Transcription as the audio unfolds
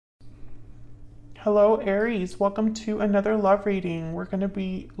Hello, Aries. Welcome to another love reading. We're going to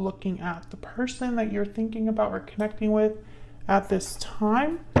be looking at the person that you're thinking about or connecting with at this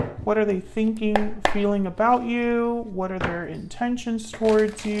time. What are they thinking, feeling about you? What are their intentions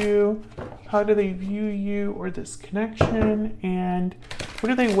towards you? How do they view you or this connection? And what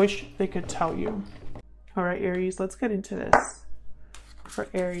do they wish they could tell you? All right, Aries, let's get into this. For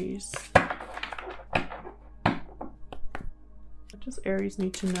Aries, what does Aries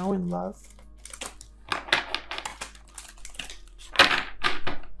need to know in love?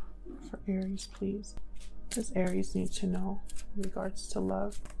 Aries, please. What does Aries need to know in regards to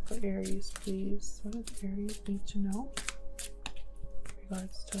love? For Aries, please. What does Aries need to know in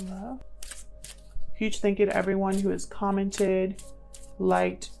regards to love? Huge thank you to everyone who has commented,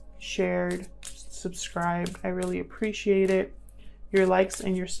 liked, shared, subscribed. I really appreciate it. Your likes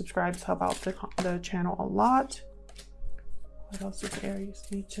and your subscribes help out the channel a lot. What else does Aries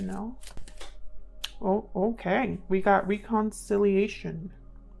need to know? Oh, okay. We got reconciliation.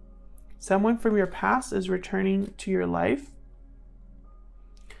 Someone from your past is returning to your life.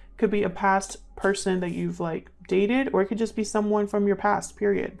 Could be a past person that you've dated, or it could just be someone from your past,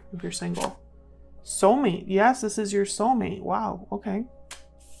 period, if you're single. Soulmate. Yes, this is your soulmate. Wow. Okay.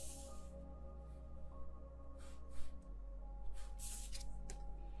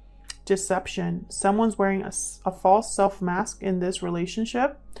 Deception. Someone's wearing a false self-mask in this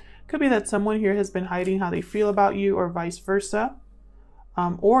relationship. Could be that someone here has been hiding how they feel about you, or vice versa.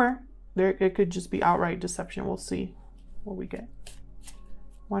 Or it could just be outright deception. We'll see what we get.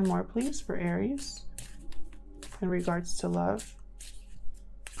 One more, please, for Aries in regards to love.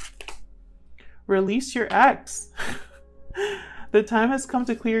 Release your ex. The time has come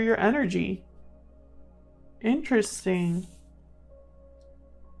to clear your energy. Interesting.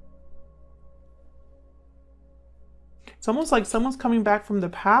 It's almost like someone's coming back from the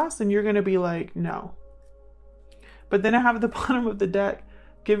past and you're going to be like, no. But then I have at the bottom of the deck,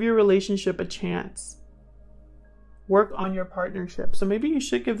 give your relationship a chance. Work on your partnership. So maybe you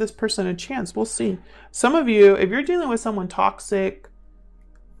should give this person a chance. We'll see. Some of you, if you're dealing with someone toxic,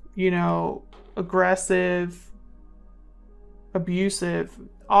 aggressive, abusive,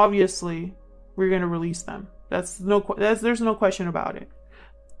 obviously we're going to release them. There's no question about it.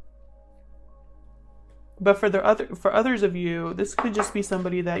 But for others of you, this could just be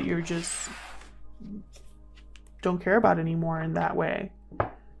somebody that you're just don't care about anymore in that way.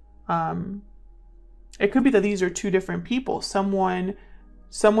 It could be that these are two different people. Someone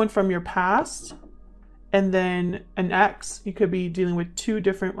from your past, and then an ex. You could be dealing with two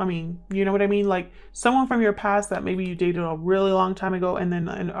different, you know what I mean? Like someone from your past that maybe you dated a really long time ago, and then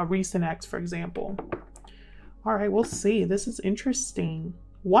a recent ex, for example. All right, we'll see. This is interesting.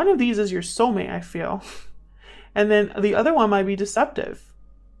 One of these is your soulmate, I feel. And then the other one might be deceptive.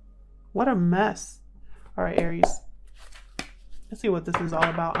 What a mess. All right, Aries. Let's see what this is all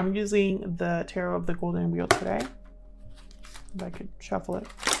about. I'm using the Tarot of the Golden Wheel today. If I could shuffle it.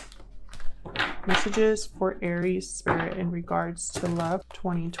 Messages for Aries Spirit in regards to love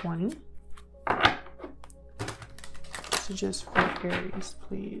 2020. Messages for Aries,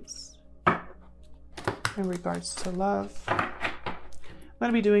 please. In regards to love. I'm going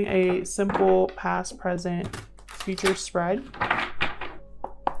to be doing a simple past, present, future spread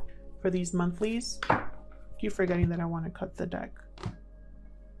for these monthlies. Keep forgetting that I want to cut the deck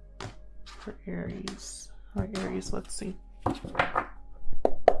for Aries. All right, Aries, let's see.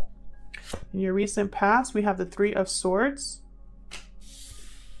 In your recent past, we have the Three of Swords,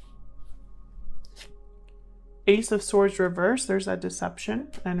 Ace of Swords reversed. There's that deception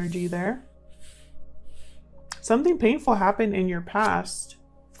energy there. Something painful happened in your past.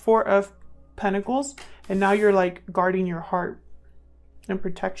 Four of Pentacles, and now you're guarding your heart in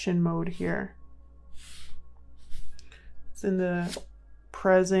protection mode here. In the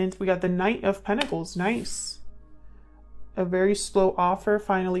present, we got the Knight of Pentacles. Nice. A very slow offer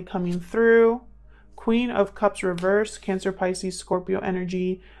finally coming through. Queen of Cups reversed. Cancer, Pisces, Scorpio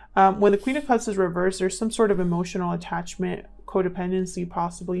energy. When the Queen of Cups is reversed, there's some sort of emotional attachment, codependency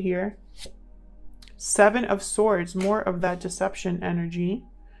possibly here. Seven of Swords, more of that deception energy.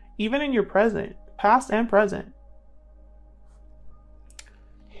 Even in your present, past and present.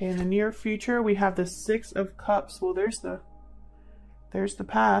 Okay, in the near future, we have the Six of Cups. Well, there's the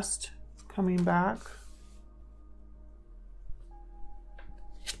past coming back.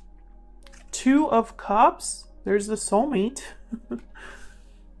 Two of Cups. There's the soulmate.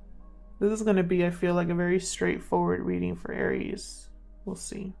 This is going to be, I feel like, a very straightforward reading for Aries. We'll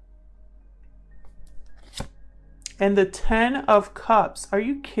see. And the Ten of Cups. Are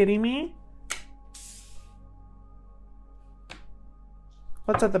you kidding me?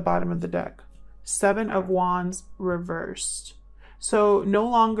 What's at the bottom of the deck? Seven of Wands reversed. So no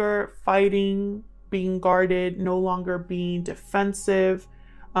longer fighting, being guarded, no longer being defensive,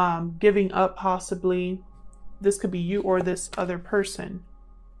 giving up possibly. This could be you or this other person.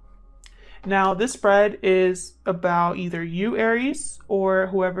 Now, this spread is about either you, Aries, or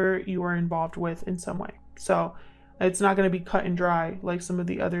whoever you are involved with in some way. So it's not going to be cut and dry like some of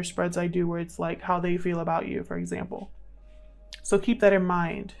the other spreads I do where it's like how they feel about you, for example. So keep that in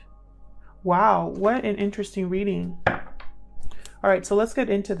mind. Wow, what an interesting reading. All right, so let's get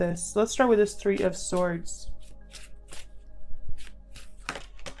into this. Let's start with this Three of Swords.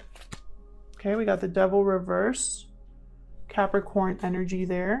 Okay, we got the Devil reversed. Capricorn energy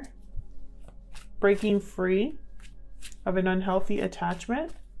there. Breaking free of an unhealthy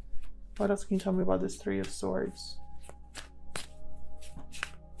attachment. What else can you tell me about this Three of Swords?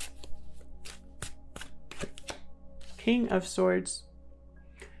 King of Swords.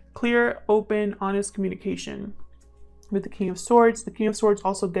 Clear, open, honest communication. With the King of Swords, the King of Swords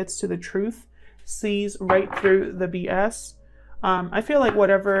also gets to the truth, sees right through the BS. I feel like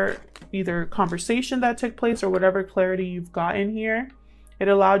whatever either conversation that took place or whatever clarity you've gotten here, it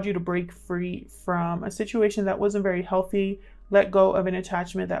allowed you to break free from a situation that wasn't very healthy, let go of an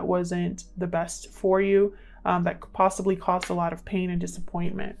attachment that wasn't the best for you, that possibly caused a lot of pain and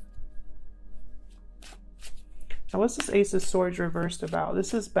disappointment. Now, what's this Ace of Swords reversed about?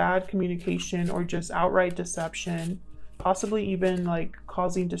 This is bad communication or just outright deception, possibly even like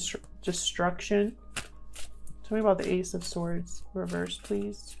causing destruction. Tell me about the Ace of Swords reversed,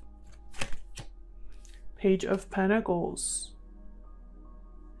 please. Page of Pentacles.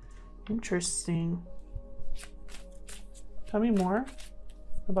 Interesting. Tell me more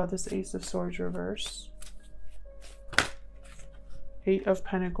about this Ace of Swords reverse. Eight of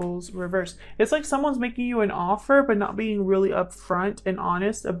Pentacles reversed. It's like someone's making you an offer, but not being really upfront and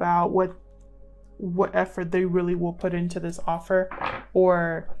honest about what effort they really will put into this offer.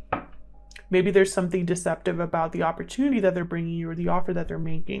 Or maybe there's something deceptive about the opportunity that they're bringing you or the offer that they're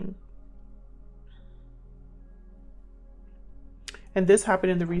making. And this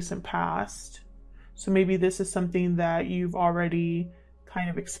happened in the recent past. So maybe this is something that you've already kind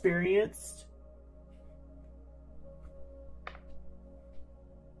of experienced.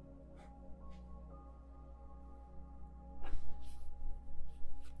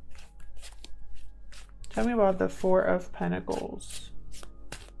 Tell me about the Four of Pentacles.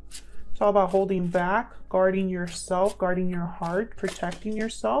 It's all about holding back, guarding yourself, guarding your heart, protecting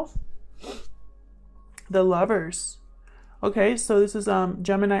yourself. The Lovers. Okay, so this is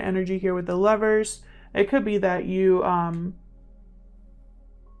Gemini energy here with the Lovers. It could be that you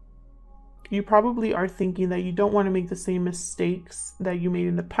probably are thinking that you don't want to make the same mistakes that you made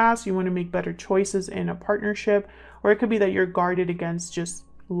in the past. You want to make better choices in a partnership. Or it could be that you're guarded against just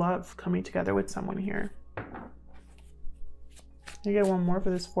love coming together with someone here. You get one more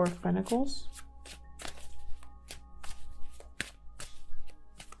for this Four of Pentacles.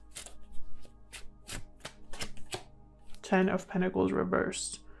 Ten of Pentacles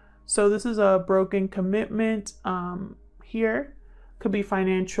reversed. So this is a broken commitment here. Could be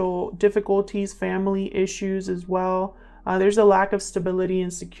financial difficulties, family issues as well. There's a lack of stability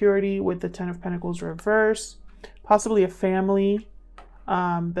and security with the Ten of Pentacles reversed. Possibly a family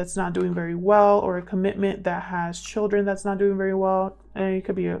that's not doing very well, or a commitment that has children that's not doing very well. And it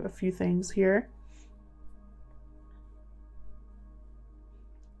could be a few things here.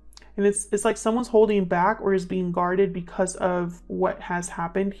 And it's like someone's holding back or is being guarded because of what has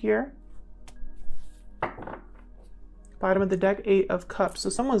happened here. Bottom of the deck, Eight of Cups. So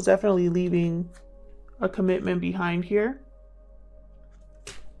someone's definitely leaving a commitment behind here.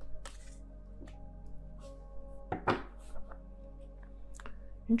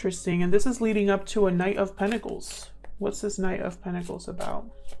 Interesting. And this is leading up to a Knight of Pentacles. What's this Knight of Pentacles about?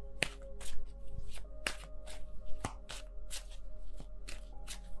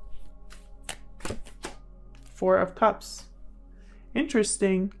 Four of Cups.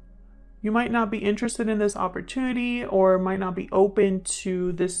 Interesting. You might not be interested in this opportunity or might not be open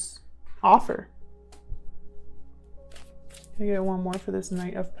to this offer. Can I get one more for this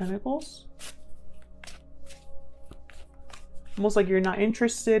Knight of Pentacles? Almost like you're not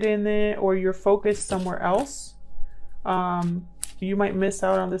interested in it or you're focused somewhere else. You might miss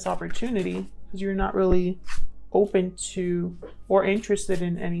out on this opportunity because you're not really open to or interested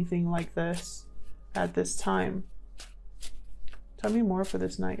in anything like this at this time. Tell me more for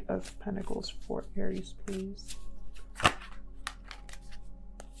this Knight of Pentacles for Aries, please.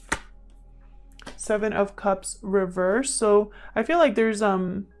 Seven of Cups reverse. So I feel like there's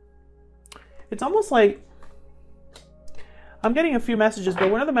it's almost like I'm getting a few messages,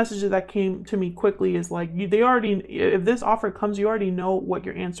 but one of the messages that came to me quickly is like, they already, if this offer comes, you already know what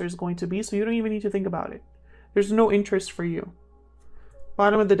your answer is going to be, so you don't even need to think about it. There's no interest for you.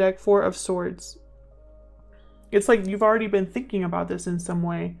 Bottom of the deck, Four of Swords. It's like you've already been thinking about this in some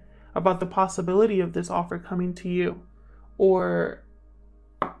way, about the possibility of this offer coming to you. Or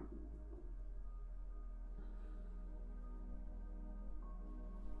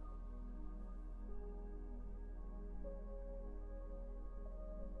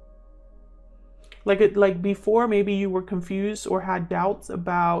like before, maybe you were confused or had doubts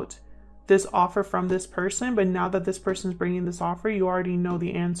about this offer from this person, but now that this person's bringing this offer, you already know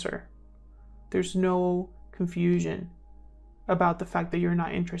the answer. There's no confusion about the fact that you're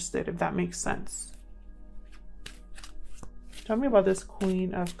not interested, if that makes sense. Tell me about this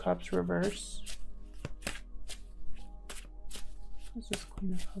Queen of Cups reverse. What's this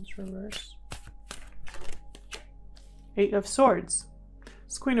Queen of Cups reverse? Eight of Swords.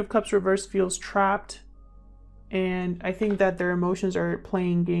 This Queen of Cups reverse feels trapped, and I think that their emotions are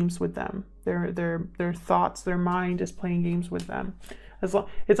playing games with them. Their thoughts, their mind is playing games with them.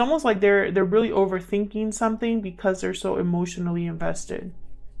 It's almost like they're really overthinking something because they're so emotionally invested.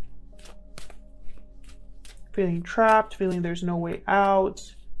 Feeling trapped, feeling there's no way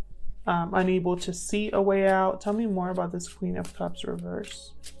out, unable to see a way out. Tell me more about this Queen of Cups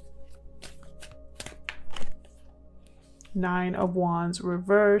reverse. Nine of Wands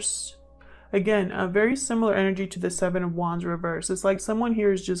reverse. Again, a very similar energy to the Seven of Wands reverse. It's like someone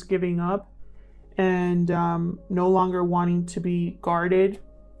here is just giving up and no longer wanting to be guarded.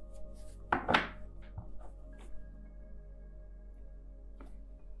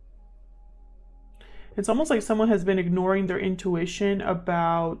 It's almost like someone has been ignoring their intuition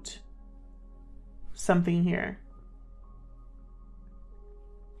about something here.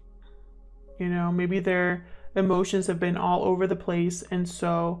 You know, maybe their emotions have been all over the place, and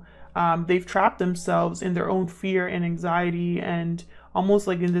so they've trapped themselves in their own fear and anxiety and almost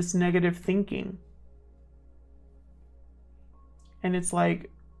like in this negative thinking. And it's like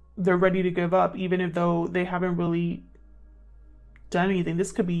they're ready to give up, even if though they haven't really done anything.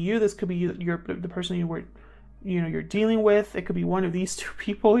 This could be you. This could be you, the person you're dealing with. It could be one of these two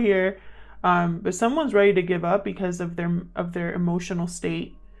people here. But someone's ready to give up because of their emotional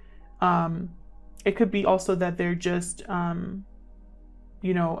state. It could be also that they're just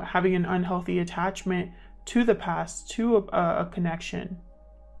you know, having an unhealthy attachment to the past, to a connection.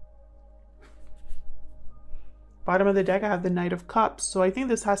 Bottom of the deck, I have the Knight of Cups. So I think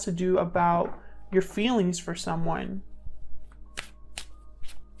this has to do about your feelings for someone.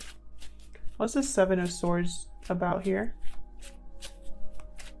 What's the Seven of Swords about here?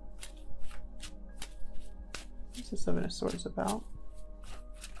 What's the Seven of Swords about?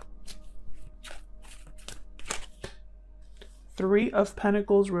 Three of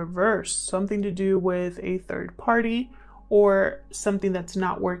Pentacles reverse. Something to do with a third party or something that's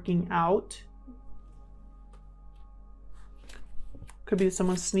not working out. Could be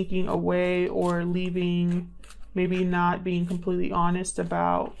someone sneaking away or leaving, maybe not being completely honest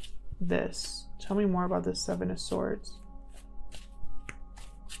about this. Tell me more about this Seven of Swords.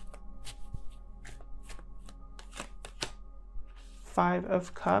 Five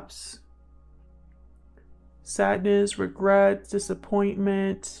of Cups. Sadness, regret,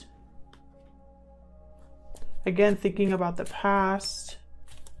 disappointment. Again, thinking about the past.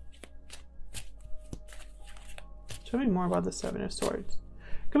 Tell me more about the Seven of Swords.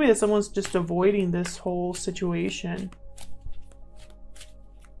 Could be that someone's just avoiding this whole situation.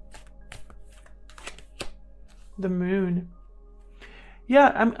 The Moon.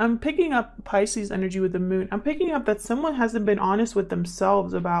 Yeah, I'm picking up Pisces energy with the Moon. I'm picking up that someone hasn't been honest with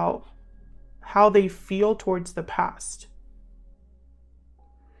themselves about how they feel towards the past.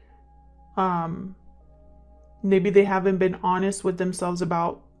 Maybe they haven't been honest with themselves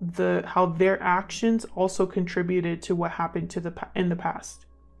about how their actions also contributed to what happened in the past.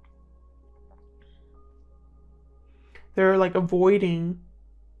 They're like avoiding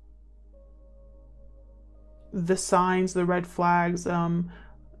the signs, the red flags,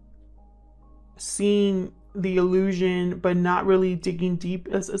 seeing the illusion, but not really digging deep.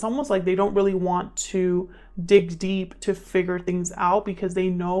 It's almost like they don't really want to dig deep to figure things out because they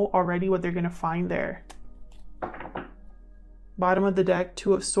know already what they're going to find there. Bottom of the deck,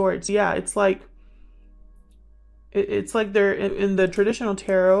 Two of Swords. Yeah, it's like they're in the traditional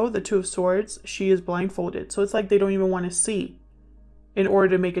tarot, the Two of Swords, she is blindfolded. So it's like they don't even want to see in order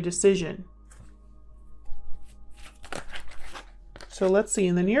to make a decision. So let's see,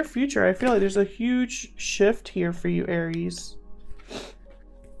 in the near future, I feel like there's a huge shift here for you, Aries.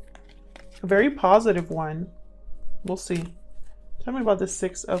 A very positive one. We'll see. Tell me about the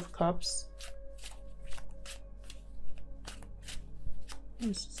Six of Cups.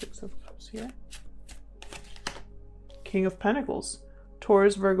 There's the Six of Cups here. King of Pentacles.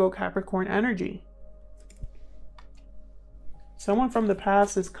 Taurus, Virgo, Capricorn energy. Someone from the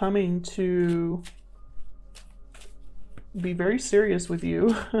past is coming to be very serious with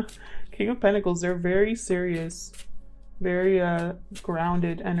you. King of Pentacles, they're very serious, very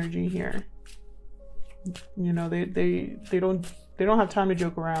grounded energy here. You know, they don't have time to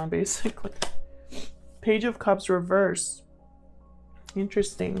joke around, basically. Page of Cups reverse.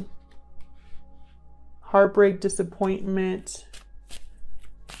 Interesting. Heartbreak, disappointment.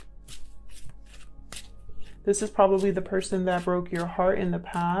 This is probably the person that broke your heart in the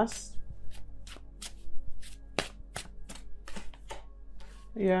past.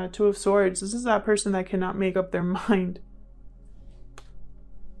 Yeah, Two of Swords. This is that person that cannot make up their mind.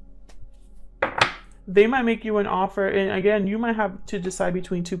 They might make you an offer, and again, you might have to decide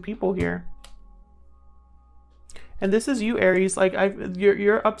between two people here. And this is you, Aries. Like,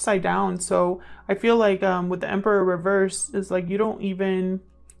 you're upside down. So I feel like with the Emperor reverse, it's like you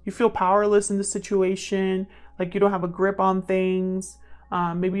feel powerless in the situation. Like you don't have a grip on things.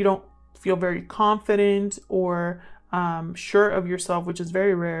 Maybe you don't feel very confident or sure of yourself, which is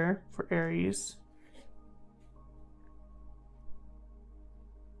very rare for Aries.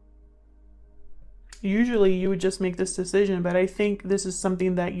 Usually you would just make this decision, but I think this is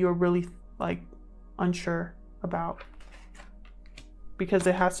something that you're really like unsure about because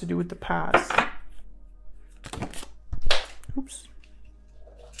it has to do with the past. Oops.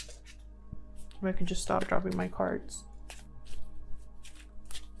 If I could just stop dropping my cards.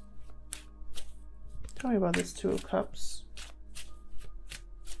 Tell me about this Two of Cups.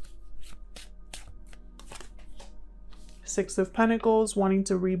 Six of Pentacles, wanting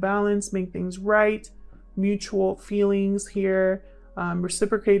to rebalance, make things right. Mutual feelings here,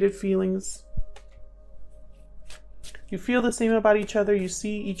 reciprocated feelings. You feel the same about each other. You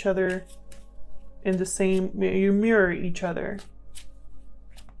see each other in the same, you mirror each other.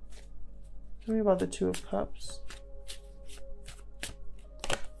 Tell me about the Two of Cups.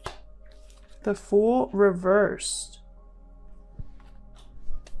 The Fool reversed.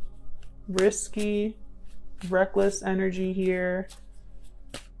 Risky, reckless energy here.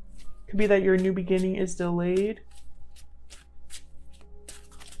 Could be that your new beginning is delayed.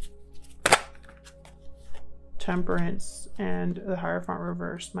 Temperance and the Hierophant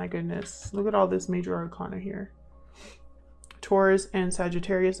reversed. My goodness. Look at all this major arcana here. Taurus and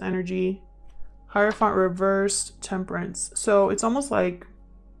Sagittarius energy. Hierophant reversed, Temperance. So it's almost like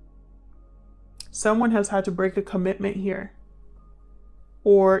someone has had to break a commitment here.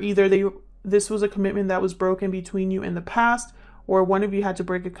 Or either this was a commitment that was broken between you in the past, or one of you had to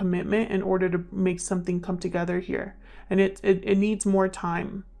break a commitment in order to make something come together here. And it needs more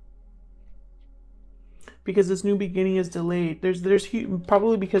time. Because this new beginning is delayed. There's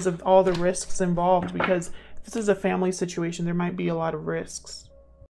probably because of all the risks involved, because if this is a family situation, there might be a lot of risks.